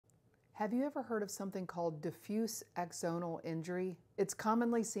Have you ever heard of something called diffuse axonal injury? It's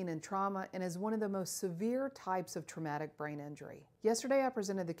commonly seen in trauma and is one of the most severe types of traumatic brain injury. Yesterday, I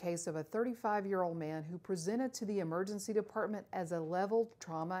presented the case of a 35-year-old man who presented to the emergency department as a level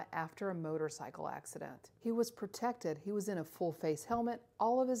trauma after a motorcycle accident. He was protected. He was in a full-face helmet,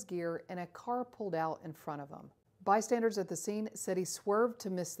 all of his gear, and a car pulled out in front of him. Bystanders at the scene said he swerved to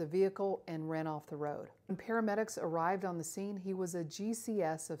miss the vehicle and ran off the road. When paramedics arrived on the scene, he was a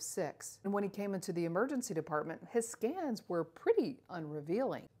GCS of 6. And when he came into the emergency department, his scans were pretty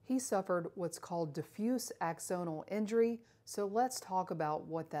unrevealing. He suffered what's called diffuse axonal injury, so let's talk about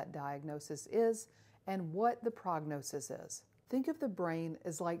what that diagnosis is and what the prognosis is. Think of the brain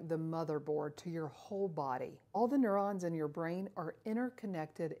as like the motherboard to your whole body. All the neurons in your brain are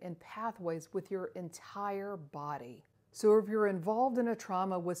interconnected in pathways with your entire body. So if you're involved in a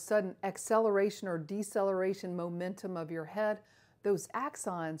trauma with sudden acceleration or deceleration momentum of your head, those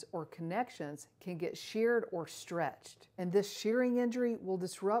axons or connections can get sheared or stretched. And this shearing injury will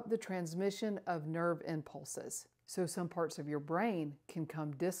disrupt the transmission of nerve impulses. So some parts of your brain can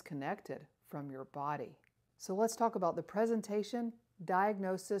come disconnected from your body. So let's talk about the presentation,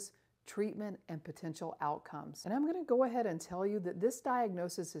 diagnosis, treatment, and potential outcomes. And I'm going to go ahead and tell you that this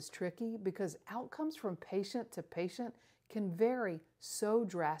diagnosis is tricky because outcomes from patient to patient can vary so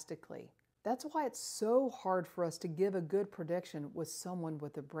drastically. That's why it's so hard for us to give a good prediction with someone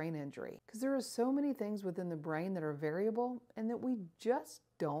with a brain injury, because there are so many things within the brain that are variable and that we just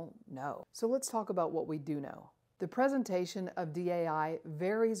don't know. So let's talk about what we do know. The presentation of DAI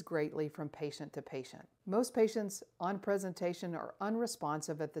varies greatly from patient to patient. Most patients on presentation are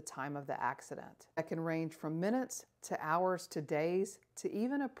unresponsive at the time of the accident. That can range from minutes to hours to days to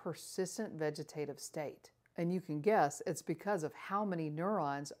even a persistent vegetative state. And you can guess it's because of how many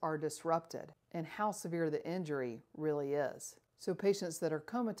neurons are disrupted and how severe the injury really is. So patients that are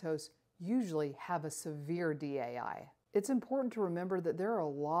comatose usually have a severe DAI. It's important to remember that there are a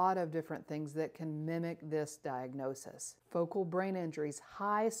lot of different things that can mimic this diagnosis. Focal brain injuries,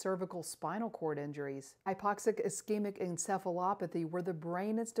 high cervical spinal cord injuries, hypoxic ischemic encephalopathy where the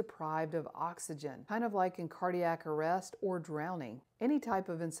brain is deprived of oxygen, kind of like in cardiac arrest or drowning. Any type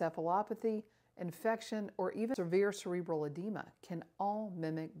of encephalopathy, infection, or even severe cerebral edema can all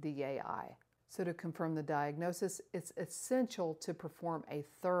mimic DAI. So to confirm the diagnosis, it's essential to perform a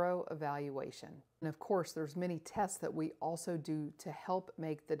thorough evaluation. And of course, there's many tests that we also do to help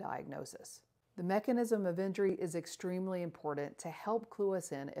make the diagnosis. The mechanism of injury is extremely important to help clue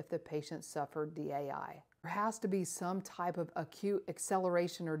us in if the patient suffered DAI. There has to be some type of acute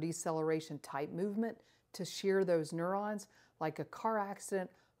acceleration or deceleration type movement to shear those neurons, like a car accident,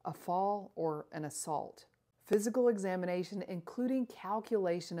 a fall, or an assault. Physical examination, including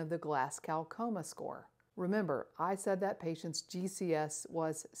calculation of the Glasgow Coma score. Remember, I said that patient's GCS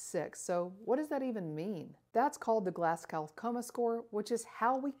was 6, so what does that even mean? That's called the Glasgow Coma score, which is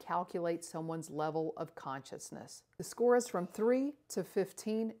how we calculate someone's level of consciousness. The score is from 3 to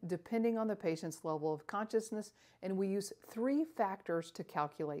 15, depending on the patient's level of consciousness, and we use 3 factors to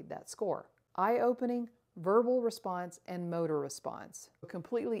calculate that score: eye-opening, verbal response, and motor response. A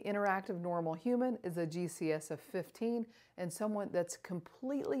completely interactive normal human is a GCS of 15, and someone that's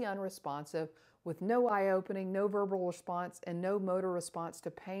completely unresponsive with no eye-opening, no verbal response, and no motor response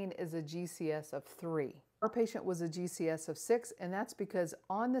to pain is a GCS of 3. Our patient was a GCS of 6, and that's because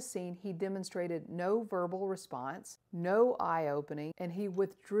on the scene he demonstrated no verbal response, no eye-opening, and he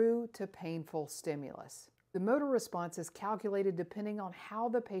withdrew to painful stimulus. The motor response is calculated depending on how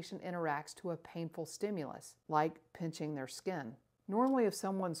the patient interacts to a painful stimulus, like pinching their skin. Normally, if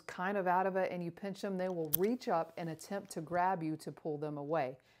someone's kind of out of it and you pinch them, they will reach up and attempt to grab you to pull them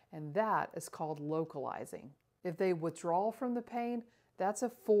away, and that is called localizing. If they withdraw from the pain, that's a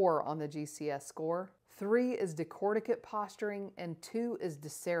 4 on the GCS score. 3 is decorticate posturing, and 2 is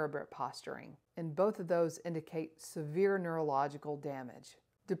decerebrate posturing, and both of those indicate severe neurological damage.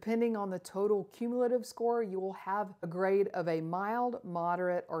 Depending on the total cumulative score, you will have a grade of a mild,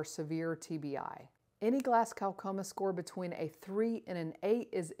 moderate, or severe TBI. Any Glasgow Coma score between a 3 and an 8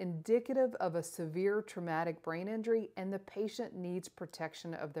 is indicative of a severe traumatic brain injury, and the patient needs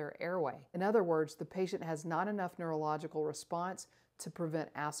protection of their airway. In other words, the patient has not enough neurological response to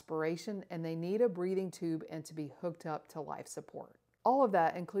prevent aspiration, and they need a breathing tube and to be hooked up to life support. All of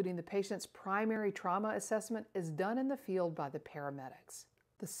that, including the patient's primary trauma assessment, is done in the field by the paramedics.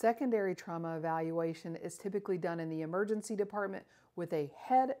 The secondary trauma evaluation is typically done in the emergency department with a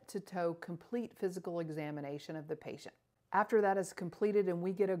head-to-toe complete physical examination of the patient. After that is completed and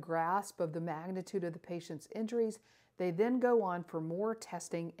we get a grasp of the magnitude of the patient's injuries, they then go on for more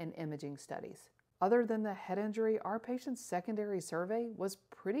testing and imaging studies. Other than the head injury, our patient's secondary survey was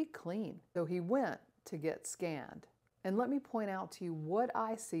pretty clean, so he went to get scanned. And let me point out to you what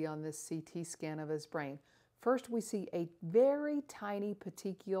I see on this CT scan of his brain. First, we see a very tiny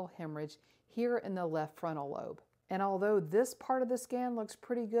petechial hemorrhage here in the left frontal lobe. And although this part of the scan looks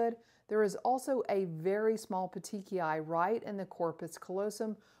pretty good, there is also a very small petechiae right in the corpus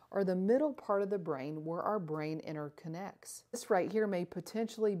callosum, or the middle part of the brain where our brain interconnects. This right here may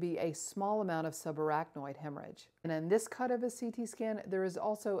potentially be a small amount of subarachnoid hemorrhage. And in this cut of a CT scan, there is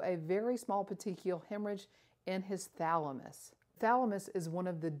also a very small petechial hemorrhage in his thalamus. Thalamus is one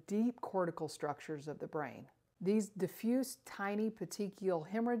of the deep cortical structures of the brain. These diffuse tiny petechial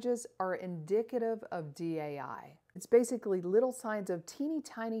hemorrhages are indicative of DAI. It's basically little signs of teeny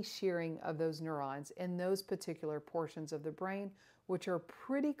tiny shearing of those neurons in those particular portions of the brain, which are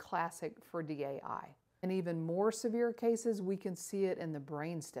pretty classic for DAI. In even more severe cases, we can see it in the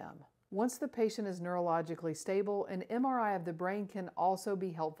brainstem. Once the patient is neurologically stable, an MRI of the brain can also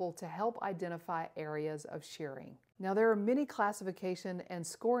be helpful to help identify areas of shearing. Now, there are many classification and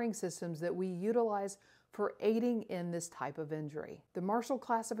scoring systems that we utilize for aiding in this type of injury. The Marshall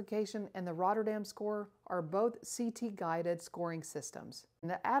classification and the Rotterdam score are both CT-guided scoring systems.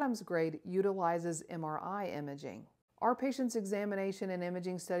 And the Adams grade utilizes MRI imaging. Our patient's examination and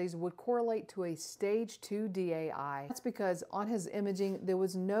imaging studies would correlate to a stage 2 DAI. That's because on his imaging, there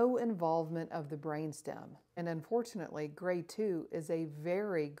was no involvement of the brainstem. And unfortunately, grade 2 is a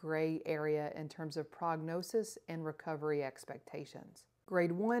very gray area in terms of prognosis and recovery expectations.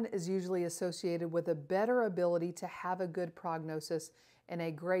 Grade 1 is usually associated with a better ability to have a good prognosis, and a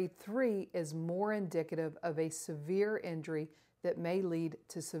grade 3 is more indicative of a severe injury that may lead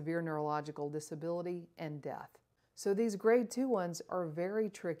to severe neurological disability and death. So these grade 2 ones are very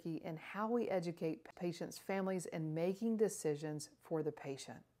tricky in how we educate patients' families in making decisions for the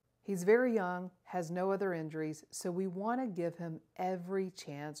patient. He's very young, has no other injuries, so we want to give him every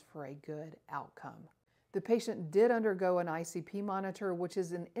chance for a good outcome. The patient did undergo an ICP monitor, which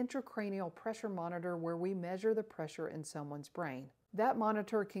is an intracranial pressure monitor where we measure the pressure in someone's brain. That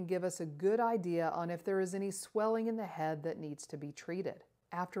monitor can give us a good idea on if there is any swelling in the head that needs to be treated.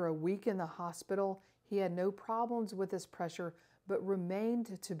 After a week in the hospital, he had no problems with his pressure, but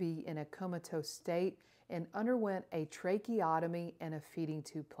remained to be in a comatose state and underwent a tracheotomy and a feeding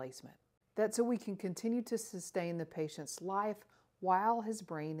tube placement. That's so we can continue to sustain the patient's life while his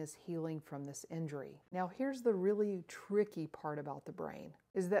brain is healing from this injury. Now, here's the really tricky part about the brain,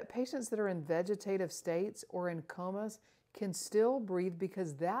 is that patients that are in vegetative states or in comas can still breathe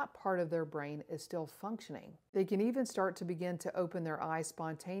because that part of their brain is still functioning. They can even start to begin to open their eyes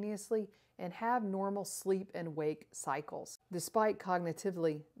spontaneously and have normal sleep and wake cycles, despite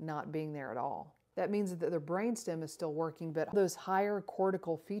cognitively not being there at all. That means that their brainstem is still working, but those higher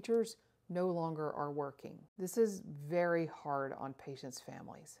cortical features no longer are working. This is very hard on patients'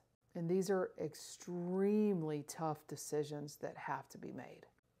 families. And these are extremely tough decisions that have to be made.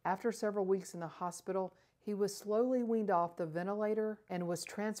 After several weeks in the hospital, he was slowly weaned off the ventilator and was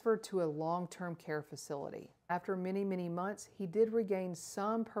transferred to a long-term care facility. After many, many months, he did regain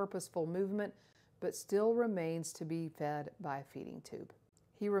some purposeful movement, but still remains to be fed by a feeding tube.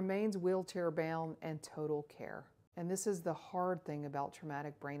 He remains wheelchair-bound and total care. And this is the hard thing about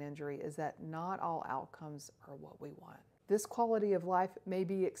traumatic brain injury, is that not all outcomes are what we want. This quality of life may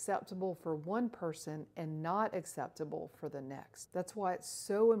be acceptable for one person and not acceptable for the next. That's why it's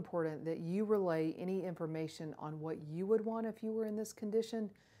so important that you relay any information on what you would want if you were in this condition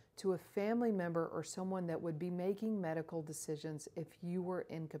to a family member or someone that would be making medical decisions if you were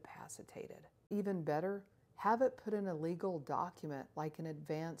incapacitated. Even better, have it put in a legal document like an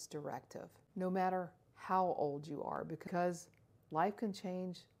advance directive, no matter how old you are, because life can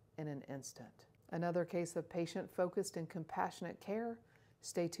change in an instant. Another case of patient-focused and compassionate care.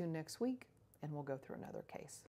 Stay tuned next week and we'll go through another case.